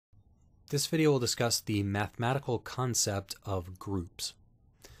This video will discuss the mathematical concept of groups.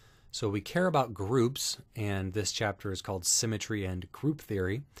 So we care about groups, and this chapter is called Symmetry and Group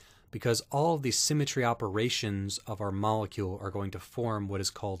Theory, because all of the symmetry operations of our molecule are going to form what is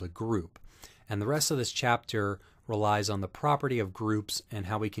called a group. And the rest of this chapter relies on the property of groups and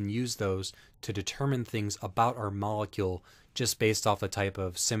how we can use those to determine things about our molecule just based off the type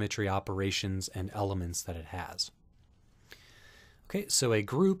of symmetry operations and elements that it has. Okay, so a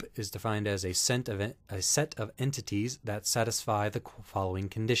group is defined as a set of entities that satisfy the following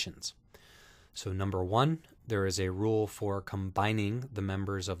conditions. So number one, there is a rule for combining the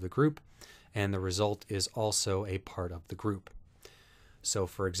members of the group, and the result is also a part of the group. So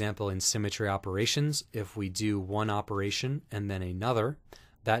for example, in symmetry operations, if we do one operation and then another,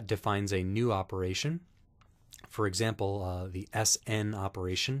 that defines a new operation. For example, the SN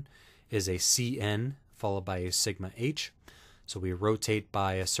operation is a CN followed by a sigma H. So we rotate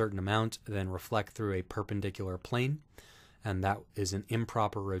by a certain amount, then reflect through a perpendicular plane, and that is an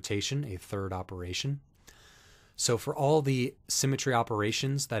improper rotation, a third operation. So for all the symmetry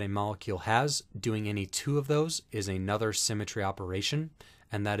operations that a molecule has, doing any two of those is another symmetry operation,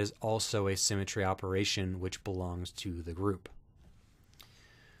 and that is also a symmetry operation which belongs to the group.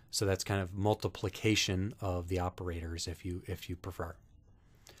 So that's kind of multiplication of the operators if you prefer.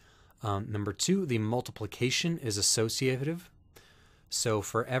 Number two, the multiplication is associative. So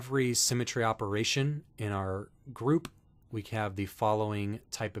for every symmetry operation in our group, we have the following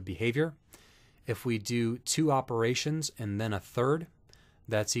type of behavior. If we do two operations and then a third,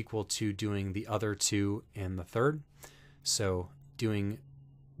 that's equal to doing the other two and the third. So doing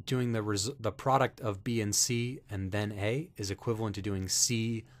the product of B and C and then A is equivalent to doing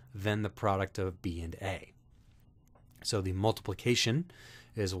C then the product of B and A. So the multiplication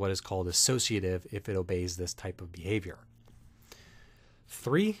is what is called associative if it obeys this type of behavior.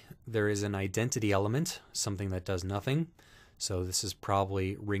 3, there is an identity element, something that does nothing. So this is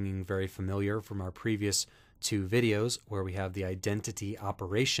probably ringing very familiar from our previous two videos where we have the identity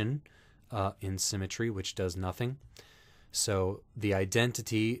operation in symmetry, which does nothing. So the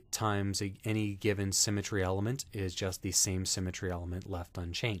identity times any given symmetry element is just the same symmetry element left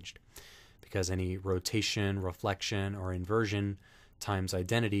unchanged, because any rotation, reflection, or inversion times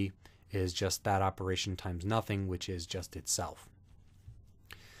identity is just that operation times nothing, which is just itself.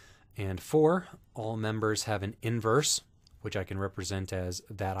 And 4, all members have an inverse, which I can represent as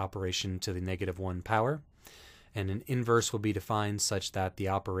that operation to the -1 power. And an inverse will be defined such that the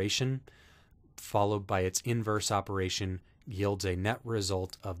operation followed by its inverse operation yields a net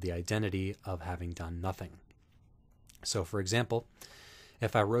result of the identity of having done nothing. So for example,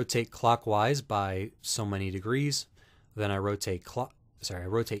 if I rotate clockwise by so many degrees, then I rotate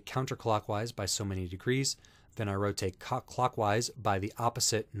counterclockwise by so many degrees, then I rotate clockwise by the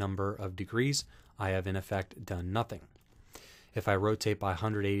opposite number of degrees, I have in effect done nothing. If I rotate by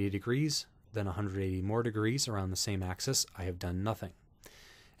 180 degrees, then 180 more degrees around the same axis, I have done nothing.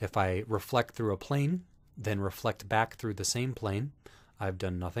 If I reflect through a plane, then reflect back through the same plane, I've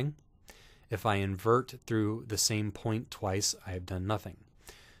done nothing. If I invert through the same point twice, I have done nothing.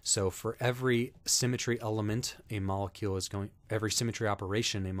 So for every symmetry element every symmetry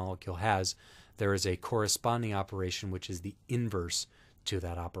operation a molecule has, there is a corresponding operation which is the inverse to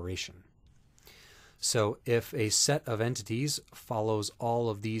that operation. So if a set of entities follows all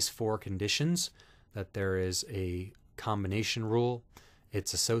of these 4 conditions, that there is a combination rule,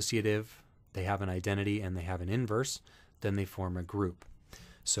 it's associative, they have an identity, and they have an inverse, then they form a group.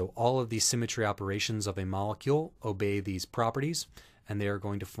 So all of these symmetry operations of a molecule obey these properties, and they are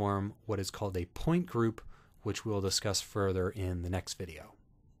going to form what is called a point group, which we'll discuss further in the next video.